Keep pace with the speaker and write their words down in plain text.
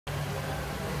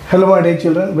Hello my dear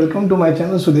children, welcome to my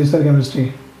channel Sudhir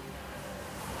Chemistry.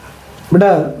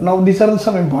 But now these are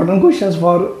some important questions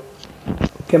for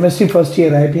chemistry first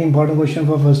year, IP important question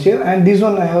for first year, and this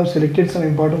one I have selected some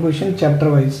important questions chapter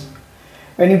wise.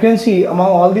 And you can see among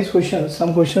all these questions,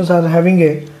 some questions are having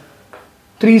a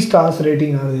 3 stars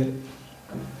rating are there.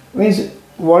 Means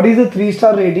what is the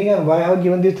 3-star rating and why I have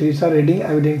given this 3-star rating,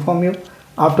 I will inform you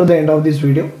after the end of this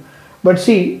video. But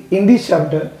see, in this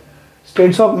chapter,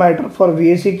 states of matter for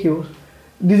VACQs,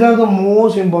 these are the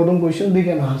most important questions we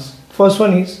can ask. First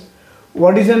one is,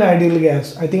 what is an ideal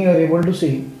gas? I think you are able to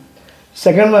see.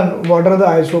 Second one, what are the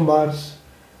isobars?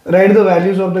 Write the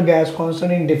values of the gas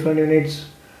constant in different units.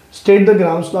 State the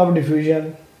Gram's law of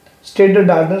diffusion. State the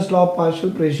Dardan's law of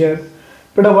partial pressure.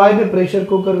 But why the pressure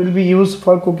cooker will be used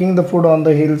for cooking the food on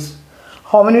the hills?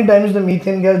 How many times the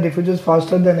methane gas diffuses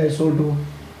faster than SO2?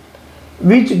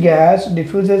 Which gas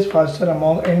diffuses faster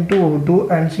among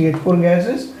N2O2 and CH4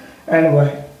 gases and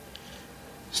why?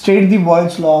 State the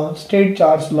Boyle's law, state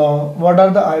Charles law, what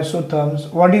are the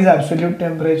isotherms, what is absolute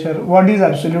temperature, what is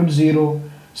absolute zero,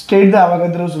 state the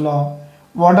Avogadro's law,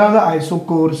 what are the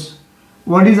isocores,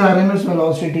 what is RMS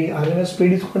velocity, RMS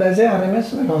speed is called as a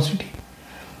RMS velocity,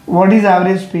 what is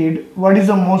average speed, what is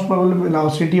the most probable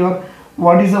velocity or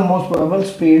what is the most probable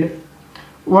speed,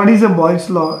 what is the Boyle's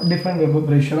law, different vapor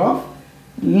pressure of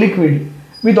liquid.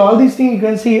 With all these things you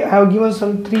can see I have given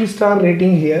some 3-star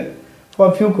rating here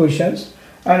for few questions,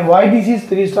 and why this is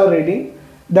 3-star rating,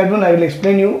 that one I will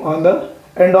explain you on the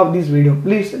end of this video.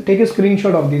 Please take a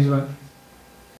screenshot of this one.